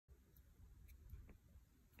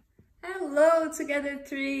Hello, Together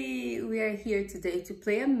 3! We are here today to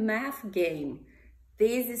play a math game.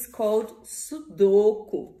 This is called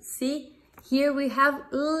Sudoku. See, here we have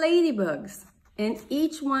ladybugs and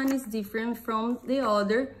each one is different from the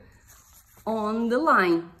other on the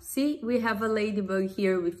line. See, we have a ladybug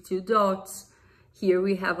here with 2 dots. Here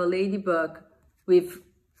we have a ladybug with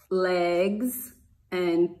legs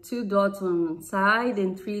and 2 dots on one side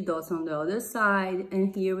and 3 dots on the other side.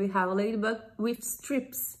 And here we have a ladybug with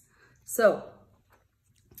strips. So,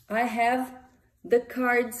 I have the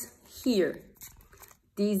cards here.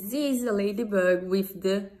 This is a ladybug with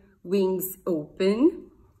the wings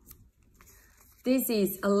open. This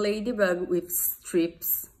is a ladybug with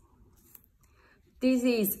strips. This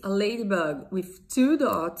is a ladybug with 2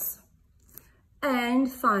 dots.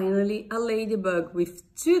 And finally, a ladybug with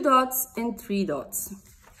 2 dots and 3 dots.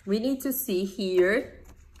 We need to see here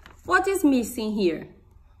what is missing here.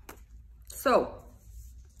 So,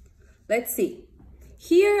 let's see.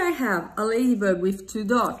 Here I have a ladybug with 2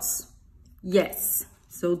 dots. Yes,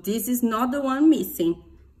 so this is not the one missing.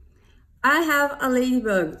 I have a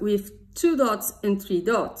ladybug with 2 dots and 3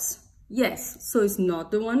 dots. Yes, so it's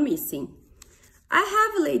not the one missing. I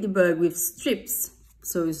have a ladybug with strips,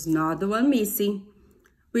 so it's not the one missing.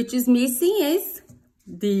 Which is missing is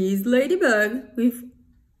this ladybug with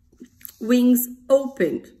wings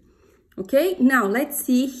opened. Okay, now let's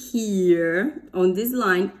see here on this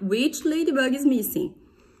line which ladybug is missing.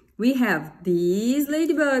 We have this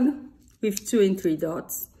ladybug with 2 and 3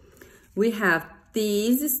 dots. We have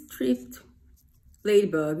this stripped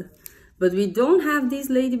ladybug, but we don't have this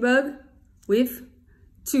ladybug with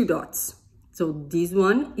 2 dots. So this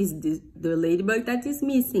one is the ladybug that is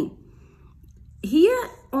missing. Here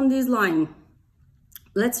on this line,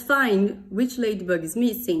 let's find which ladybug is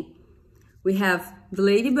missing. We have the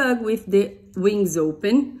ladybug with the wings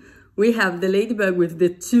open. We have the ladybug with the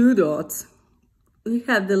 2 dots. We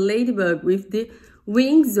have the ladybug with the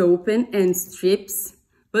wings open and strips.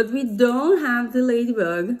 But we don't have the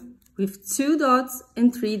ladybug with 2 dots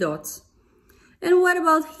and 3 dots. And what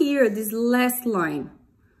about here, this last line?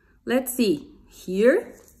 Let's see.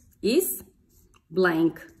 Here is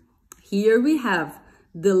blank. Here we have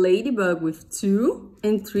the ladybug with 2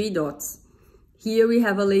 and 3 dots. Here we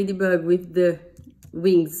have a ladybug with the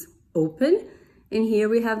wings open. And here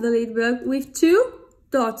we have the ladybug with 2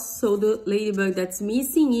 dots. So the ladybug that's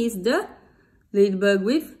missing is the ladybug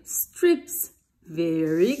with strips.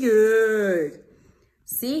 Very good.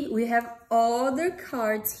 See, we have other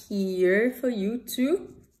cards here for you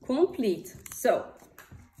to complete. So,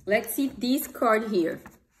 let's see this card here.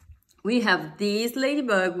 We have this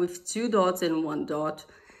ladybug with 2 dots and 1 dot.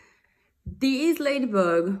 This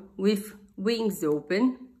ladybug with wings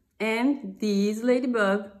open. And this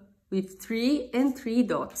ladybug with 3 and 3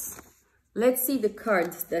 dots. Let's see the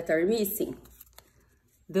cards that are missing.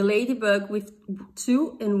 The ladybug with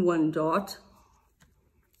 2 and 1 dot.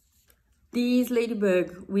 This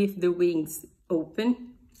ladybug with the wings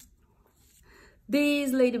open.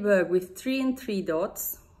 This ladybug with 3 and 3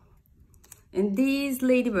 dots. And this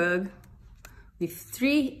ladybug with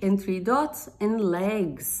 3 and 3 dots and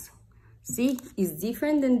legs. See, it's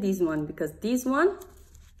different than this one because this one,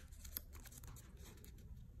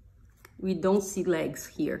 we don't see legs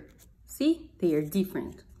here. See, they are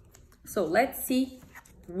different. So let's see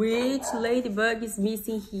which ladybug is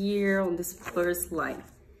missing here on this first line.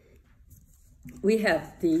 We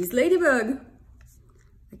have this ladybug.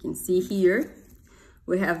 I can see here.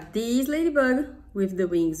 We have this ladybug with the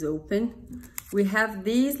wings open. We have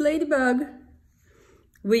this ladybug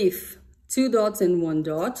with 2 dots and 1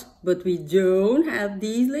 dot, but we don't have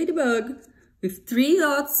this ladybug with 3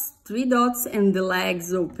 dots and the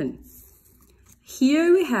legs open.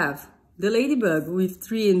 Here we have the ladybug with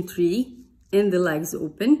 3 and 3 and the legs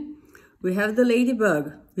open. We have the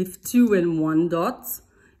ladybug with 2 and 1 dots.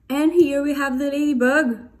 And here we have the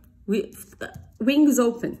ladybug with wings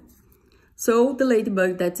open. So the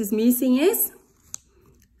ladybug that is missing is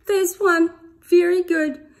this one. Very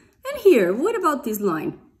good. And here, what about this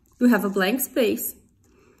line? We have a blank space.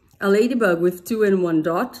 A ladybug with 2 and 1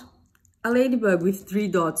 dot. A ladybug with 3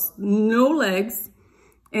 dots, no legs.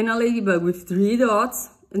 And a ladybug with 3 dots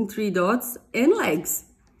and 3 dots and legs.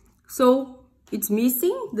 So it's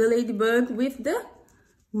missing the ladybug with the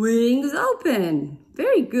wings open.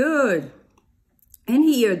 Very good. And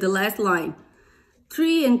here, the last line.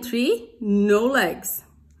 3 and 3, no legs.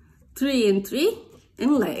 3 and 3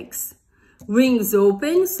 and legs. Wings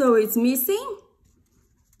open, so it's missing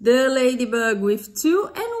the ladybug with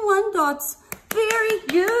 2 and 1 dots. Very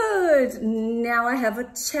good. Now I have a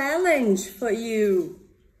challenge for you.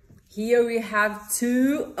 Here we have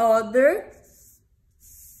 2 other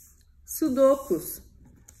Sudokus.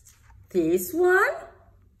 This one.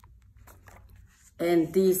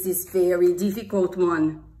 And this is very difficult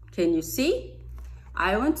one. Can you see?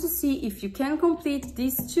 I want to see if you can complete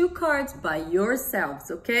these 2 cards by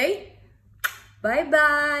yourselves, okay?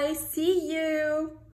 Bye-bye. See you.